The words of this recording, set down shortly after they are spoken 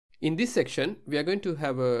In this section, we are going to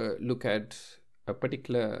have a look at a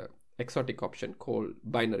particular exotic option called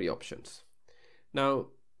binary options. Now,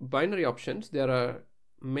 binary options, there are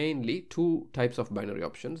mainly two types of binary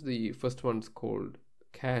options. The first one's called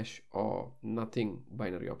cash or nothing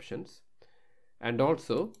binary options. And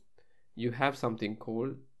also, you have something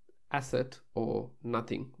called asset or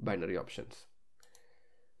nothing binary options.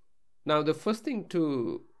 Now, the first thing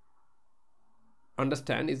to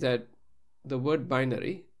understand is that the word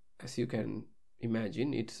binary, as you can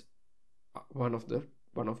imagine, it's one of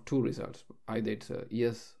two results. Either it's a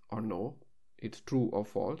yes or no, it's true or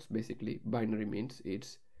false. Basically, binary means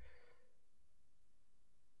it's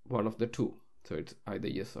one of the two. So it's either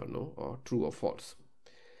yes or no, or true or false.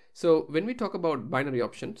 So when we talk about binary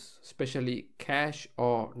options, especially cash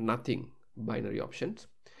or nothing binary options,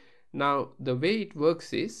 now the way it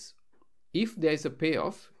works is, if there is a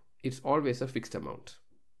payoff, it's always a fixed amount.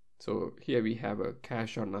 So here we have a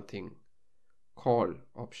cash or nothing call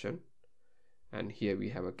option, and here we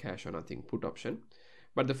have a cash or nothing put option.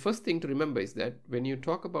 But the first thing to remember is that when you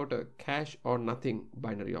talk about a cash or nothing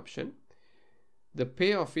binary option, the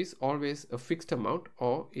payoff is always a fixed amount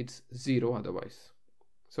or it's zero otherwise.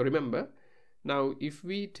 So remember, now if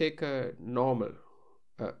we take a normal,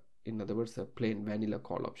 in other words, a plain vanilla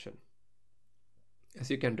call option,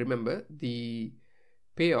 as you can remember, the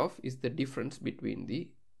payoff is the difference between the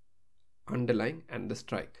underlying and the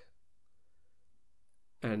strike.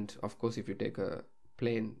 And of course, if you take a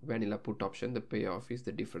plain vanilla put option, the payoff is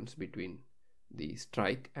the difference between the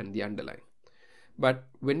strike and the underlying. But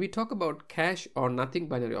when we talk about cash or nothing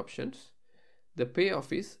binary options, the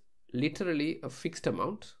payoff is literally a fixed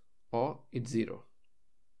amount or it's zero.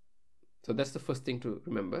 So that's the first thing to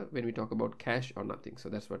remember when we talk about cash or nothing. So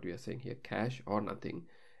that's what we are saying here, cash or nothing.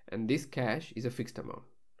 And this cash is a fixed amount.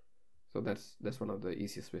 So that's one of the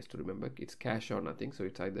easiest ways to remember. It's cash or nothing. So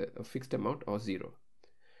it's either a fixed amount or zero,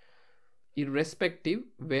 irrespective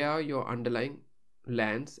where your underlying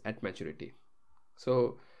lands at maturity.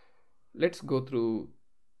 So let's go through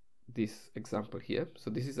this example here. So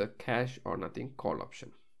this is a cash or nothing call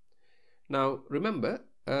option. Now remember,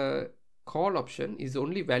 a call option is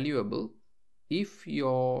only valuable if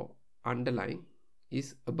your underlying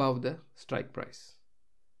is above the strike price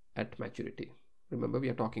at maturity. Remember, we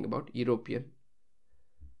are talking about European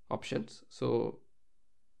options. So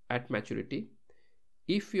at maturity,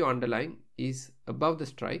 if your underlying is above the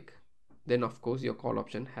strike, then of course your call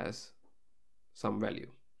option has some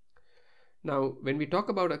value. Now, when we talk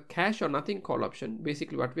about a cash or nothing call option,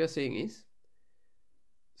 basically what we are saying is,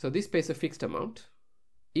 so this pays a fixed amount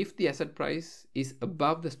if the asset price is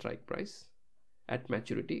above the strike price at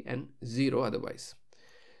maturity and zero otherwise.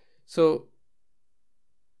 So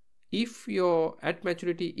if you're at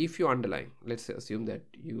maturity, if your underlying, let's assume that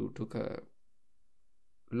you took a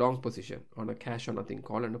long position on a cash or nothing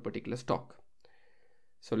call on a particular stock.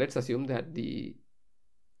 So let's assume that the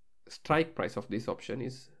strike price of this option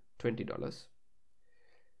is $20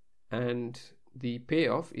 and the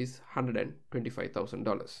payoff is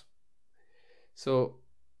 $125,000. So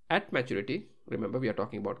at maturity, remember we are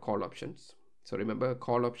talking about call options. So remember, a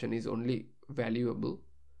call option is only valuable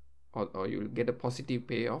or you will get a positive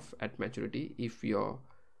payoff at maturity if your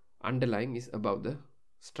underlying is above the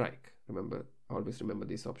strike. Remember, always remember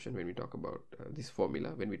this option when we talk about this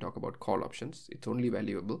formula. When we talk about call options, it's only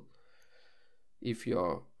valuable if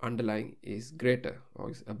your underlying is greater or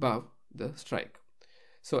is above the strike.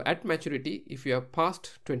 So at maturity, if you are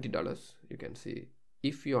past $20, you can see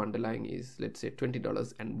if your underlying is, let's say,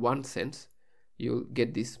 $20.01, you'll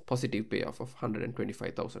get this positive payoff of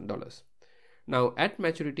 $125,000. Now at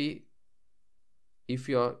maturity, if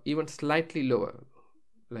you're even slightly lower,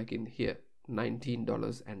 like in here,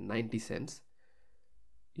 $19.90,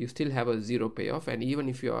 you still have a zero payoff. And even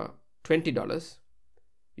if you are $20,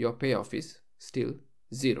 your payoff is still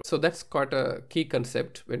zero. So that's quite a key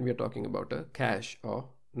concept when we are talking about a cash or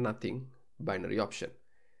nothing binary option.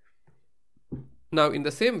 Now in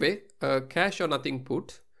the same way, a cash or nothing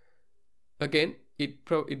put, again,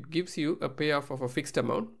 it gives you a payoff of a fixed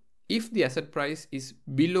amount if the asset price is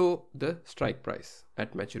below the strike price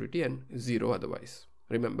at maturity and zero otherwise.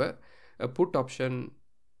 Remember, a put option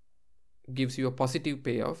gives you a positive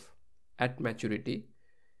payoff at maturity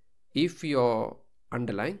if your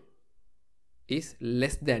underlying is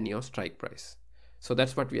less than your strike price. So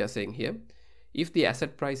that's what we are saying here. If the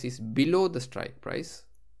asset price is below the strike price,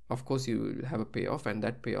 of course you will have a payoff, and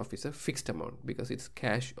that payoff is a fixed amount because it's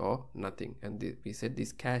cash or nothing. And we said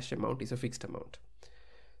this cash amount is a fixed amount.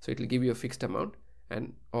 So it will give you a fixed amount,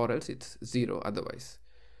 and or else it's zero otherwise.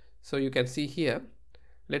 So you can see here,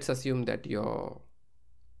 let's assume that your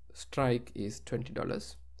strike is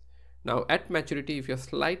 $20 Now at maturity, if you're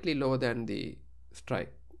slightly lower than the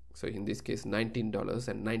strike, so in this case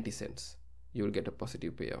 $19.90, you will get a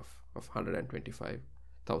positive payoff of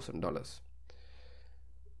 $125,000.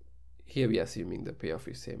 Here we are assuming the payoff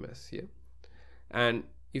is same as here. And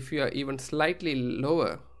if you are even slightly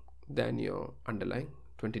lower than your underlying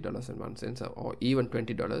 $20.01 or even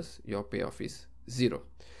 $20, your payoff is 0.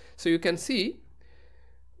 So you can see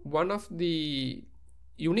one of the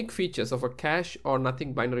unique features of a cash or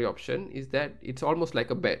nothing binary option is that it's almost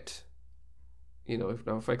like a bet. You know, if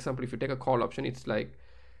now, for example, if you take a call option, it's like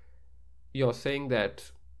you're saying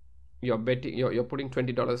that you're betting, you're putting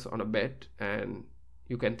 $20 on a bet, and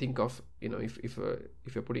you can think of, you know, if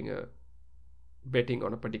you're putting a betting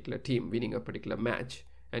on a particular team winning a particular match,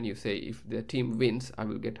 and you say if the team wins, I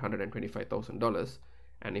will get $125,000,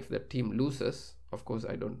 and if the team loses, of course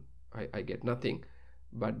I get nothing,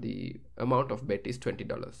 but the amount of bet is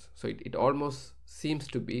 $20. So it almost seems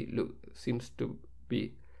to be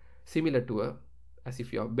similar to as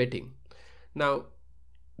if you are betting. Now,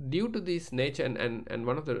 due to this nature, and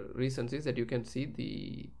one of the reasons is that you can see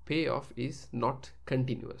the payoff is not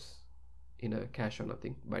continuous. In a cash or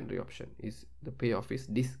nothing binary option, is the payoff is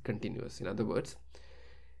discontinuous. In other words,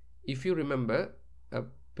 if you remember a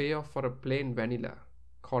payoff for a plain vanilla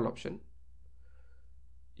call option,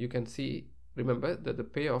 you can remember that the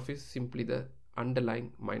payoff is simply the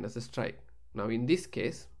underlying minus the strike. Now in this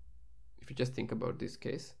case, if you just think about this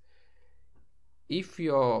case, if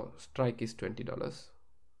your strike is $20,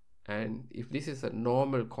 and if this is a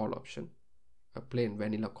normal call option, a plain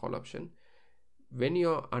vanilla call option, when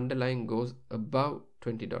your underlying goes above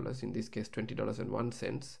 $20, in this case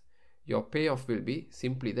 $20.01, your payoff will be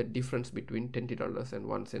simply the difference between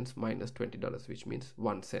 $20.01 minus $20, which means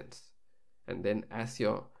 1 cent. And then as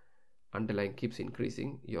your underlying keeps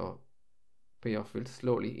increasing, your payoff will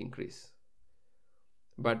slowly increase.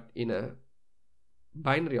 But in a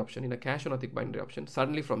binary option, in a cash or nothing binary option,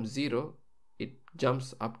 suddenly from 0 it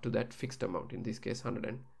jumps up to that fixed amount, in this case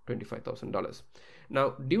 $125,000.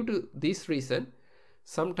 Now due to this reason,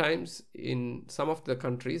 sometimes in some of the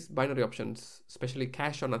countries, binary options, especially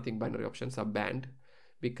cash or nothing binary options, are banned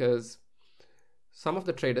because some of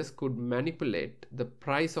the traders could manipulate the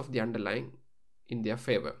price of the underlying in their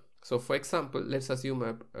favor. So for example, let's assume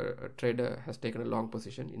a trader has taken a long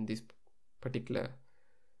position in this particular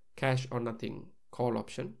cash or nothing call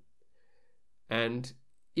option, and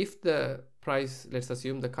if the price, let's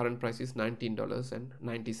assume the current price is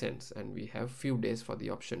 $19.90, and we have few days for the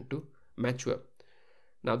option to mature.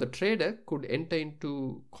 Now the trader could enter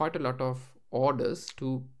into quite a lot of orders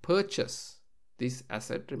to purchase this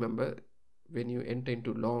asset. Remember, when you enter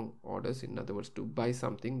into long orders, in other words to buy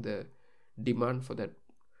something, the demand for that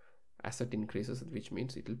asset increases, which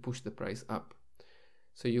means it will push the price up.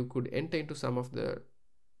 So you could enter into some of the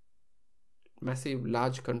massive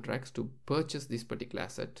large contracts to purchase this particular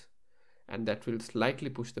asset, and that will slightly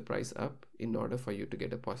push the price up in order for you to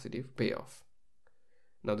get a positive payoff.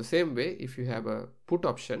 Now the same way, if you have a put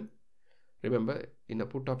option, remember in a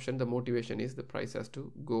put option the motivation is the price has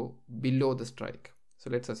to go below the strike.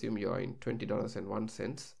 So let's assume you are in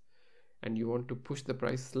 $20.01 and you want to push the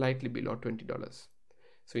price slightly below $20.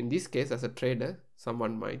 So in this case, as a trader,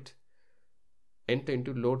 someone might enter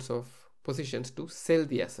into loads of positions to sell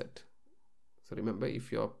the asset. So remember,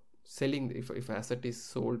 if you're selling, if an asset is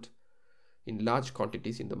sold in large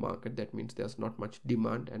quantities in the market, that means there's not much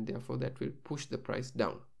demand, and therefore that will push the price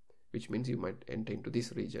down, which means you might enter into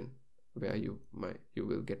this region where you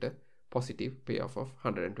will get a positive payoff of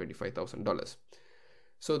 $125,000.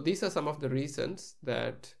 So these are some of the reasons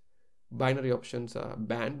that binary options are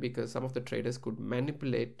banned, because some of the traders could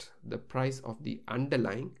manipulate the price of the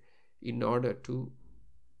underlying in order to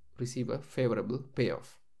receive a favorable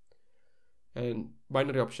payoff. And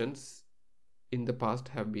binary options in the past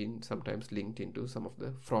have been sometimes linked into some of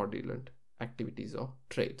the fraudulent activities or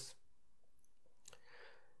trades.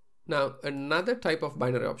 Now another type of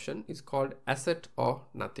binary option is called asset or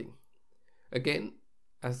nothing. Again,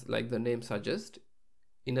 as like the name suggests,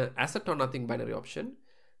 in an asset or nothing binary option,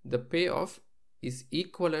 the payoff is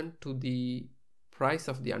equivalent to the price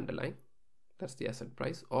of the underlying, that's the asset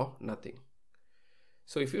price, or nothing.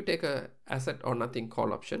 So if you take a asset or nothing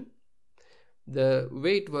call option, the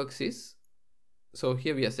way it works is, so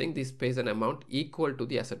here we are saying this pays an amount equal to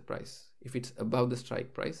the asset price if it's above the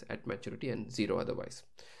strike price at maturity and 0 otherwise.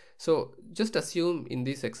 So just assume in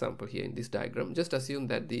this example here, in this diagram, just assume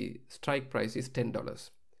that the strike price is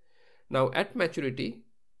 $10. Now at maturity,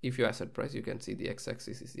 if your asset price, you can see the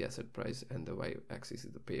x-axis is the asset price and the y-axis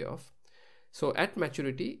is the payoff. So at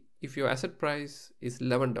maturity, if your asset price is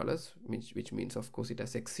 $11, which means of course it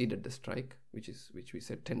has exceeded the strike, which we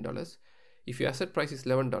said $10. If your asset price is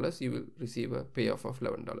 $11, you will receive a payoff of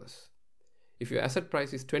 $11. If your asset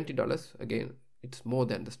price is $20, again it's more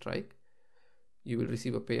than the strike, you will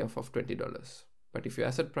receive a payoff of $20. But if your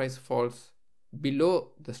asset price falls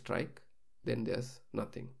below the strike, then there's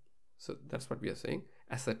nothing. So that's what we are saying,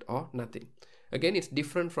 asset or nothing. Again, it's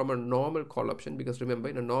different from a normal call option, because remember,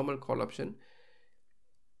 in a normal call option,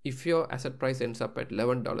 if your asset price ends up at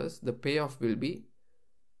 $11, the payoff will be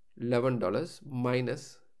 $11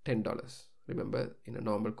 minus $10. Remember, in a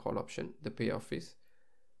normal call option, the payoff is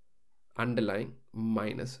underlying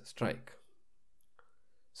minus strike.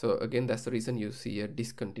 So again, that's the reason you see a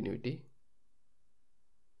discontinuity.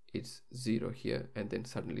 It's 0 here, and then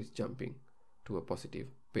suddenly it's jumping to a positive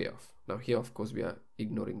payoff. Now here, of course, we are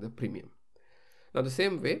ignoring the premium. Now the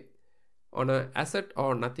same way, on an asset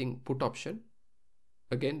or nothing put option,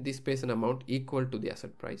 again, this pays an amount equal to the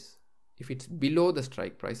asset price if it's below the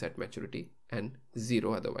strike price at maturity and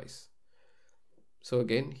 0 otherwise. So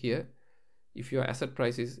again, here, if your asset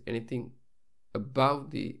price is anything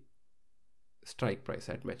above the strike price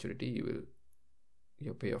at maturity,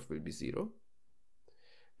 your payoff will be 0.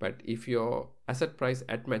 But if your asset price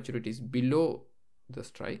at maturity is below the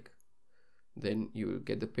strike, then you will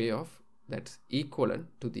get the payoff that's equivalent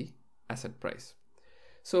to the asset price.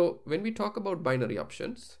 So when we talk about binary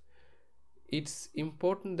options, it's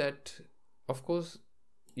important that, of course,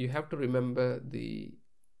 you have to remember the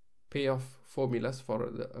payoff formulas for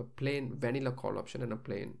a plain vanilla call option and a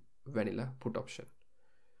plain vanilla put option,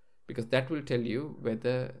 because that will tell you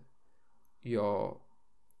whether your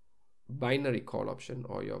binary call option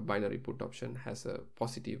or your binary put option has a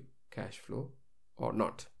positive cash flow or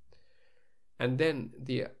not. And then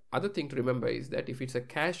the other thing to remember is that if it's a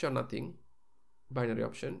cash or nothing binary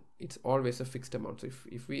option, it's always a fixed amount. So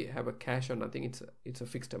if we have a cash or nothing, it's a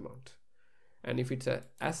fixed amount. And if it's a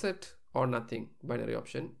asset or nothing binary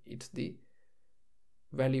option, it's the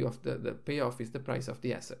value of the payoff is the price of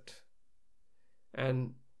the asset.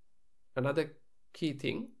 And another key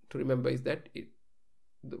thing to remember is that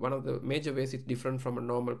one of the major ways it's different from a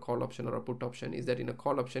normal call option or a put option is that in a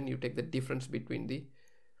call option, you take the difference between the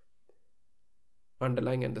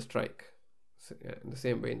underlying and the strike. So, in the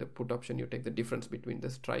same way, in the put option, you take the difference between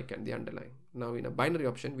the strike and the underlying. Now, in a binary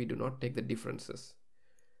option, we do not take the differences.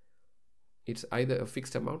 It's either a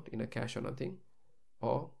fixed amount in a cash or nothing,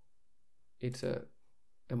 or it's a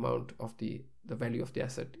amount of the value of the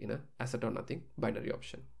asset in a asset or nothing binary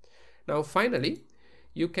option. Now, finally,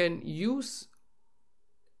 you can use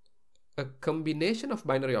a combination of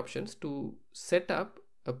binary options to set up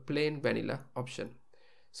a plain vanilla option.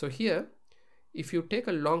 So here, if you take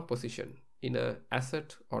a long position in a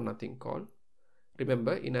asset or nothing call,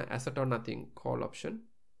 remember, in an asset or nothing call option,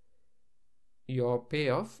 your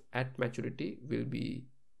payoff at maturity will be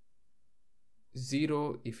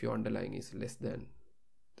 0 if your underlying is less than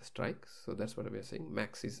the strike. So that's what we are saying,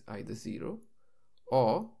 max is either 0,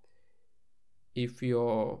 or if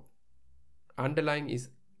your underlying is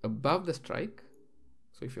above the strike,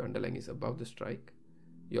 so if your underlying is above the strike,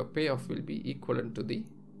 your payoff will be equivalent to the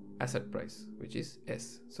asset price, which is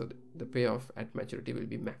S. So the payoff at maturity will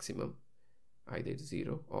be maximum, either it's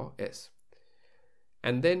 0 or S.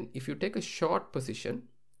 And then if you take a short position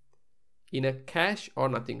in a cash or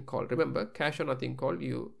nothing call, remember, cash or nothing call,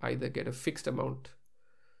 you either get a fixed amount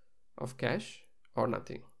of cash or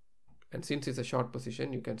nothing. And since it's a short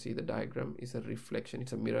position, you can see the diagram is a reflection,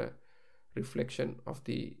 it's a mirror reflection of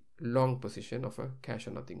the long position of a cash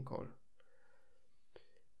or nothing call.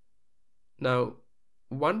 Now,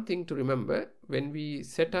 one thing to remember, when we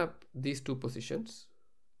set up these two positions,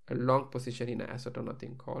 a long position in an asset or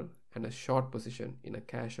nothing call and a short position in a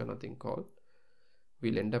cash or nothing call,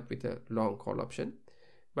 we'll end up with a long call option.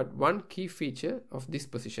 But one key feature of this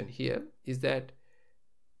position here is that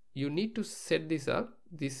you need to set this up,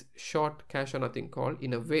 this short cash or nothing call,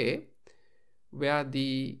 in a way where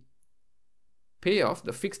the payoff,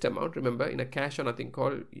 the fixed amount, remember, in a cash or nothing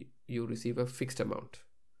call, you receive a fixed amount.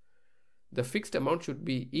 The fixed amount should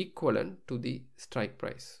be equivalent to the strike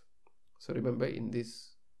price. So remember, in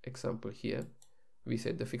this example here, we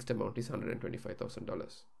said the fixed amount is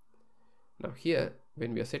 $125,000. Now here,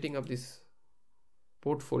 when we are setting up this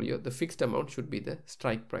portfolio, the fixed amount should be the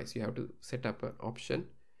strike price. You have to set up an option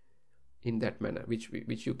in that manner, which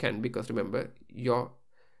you can, because remember,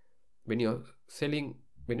 when you're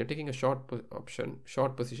taking a short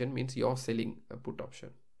position means you're selling a put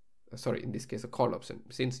option. Sorry, in this case, a call option.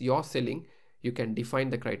 Since you're selling, you can define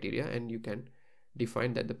the criteria and you can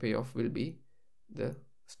define that the payoff will be the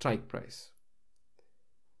strike price.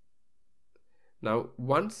 Now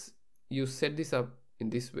once you set this up in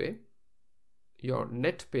this way, your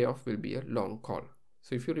net payoff will be a long call.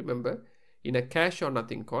 So if you remember, in a cash or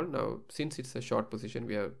nothing call, now since it's a short position,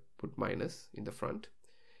 we have put minus in the front.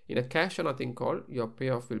 In a cash or nothing call, your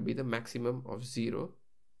payoff will be the maximum of 0,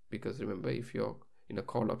 because remember, if you're in a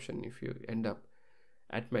call option, if you end up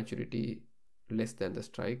at maturity less than the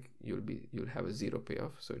strike, you'll have a 0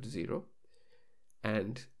 payoff, so it's 0.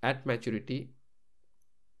 And at maturity,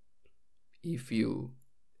 if you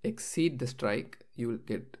exceed the strike, you will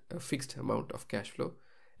get a fixed amount of cash flow.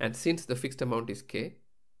 And since the fixed amount is K,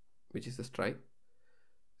 which is the strike,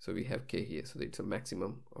 so we have K here, so it's a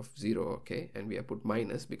maximum of 0 or K, and we have put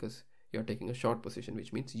minus because you're taking a short position,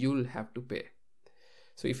 which means you'll have to pay.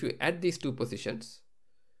 So if you add these two positions,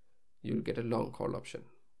 you'll get a long call option,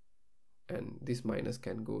 and this minus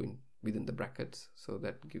can go in within the brackets, so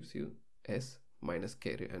that gives you S minus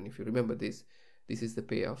K. And if you remember this is the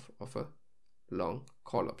payoff of a long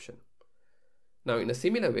call option. Now in a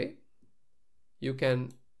similar way, you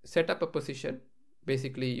can set up a position.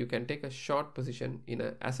 Basically, you can take a short position in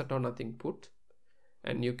an asset or nothing put,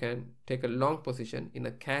 and you can take a long position in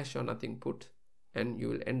a cash or nothing put, and you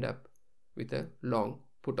will end up with a long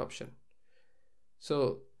put option.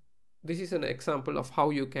 So this is an example of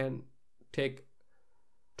how you can take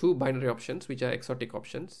two binary options, which are exotic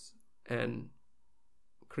options, and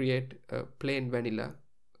create a plain vanilla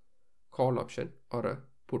call option or a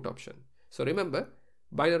put option. So remember,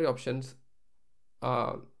 binary options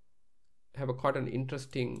have a quite an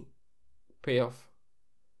interesting payoff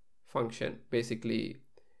function. Basically,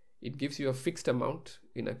 it gives you a fixed amount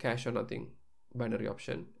in a cash or nothing binary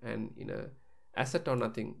option, and in a asset or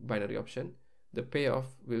nothing binary option, the payoff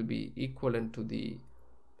will be equivalent to the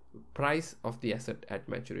price of the asset at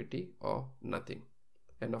maturity or nothing.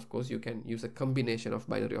 And of course, you can use a combination of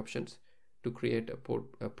binary options to create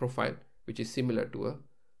a profile which is similar to a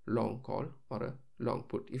long call or a long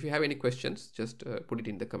put. If you have any questions, just put it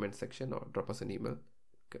in the comment section or drop us an email.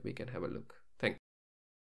 We can have a look.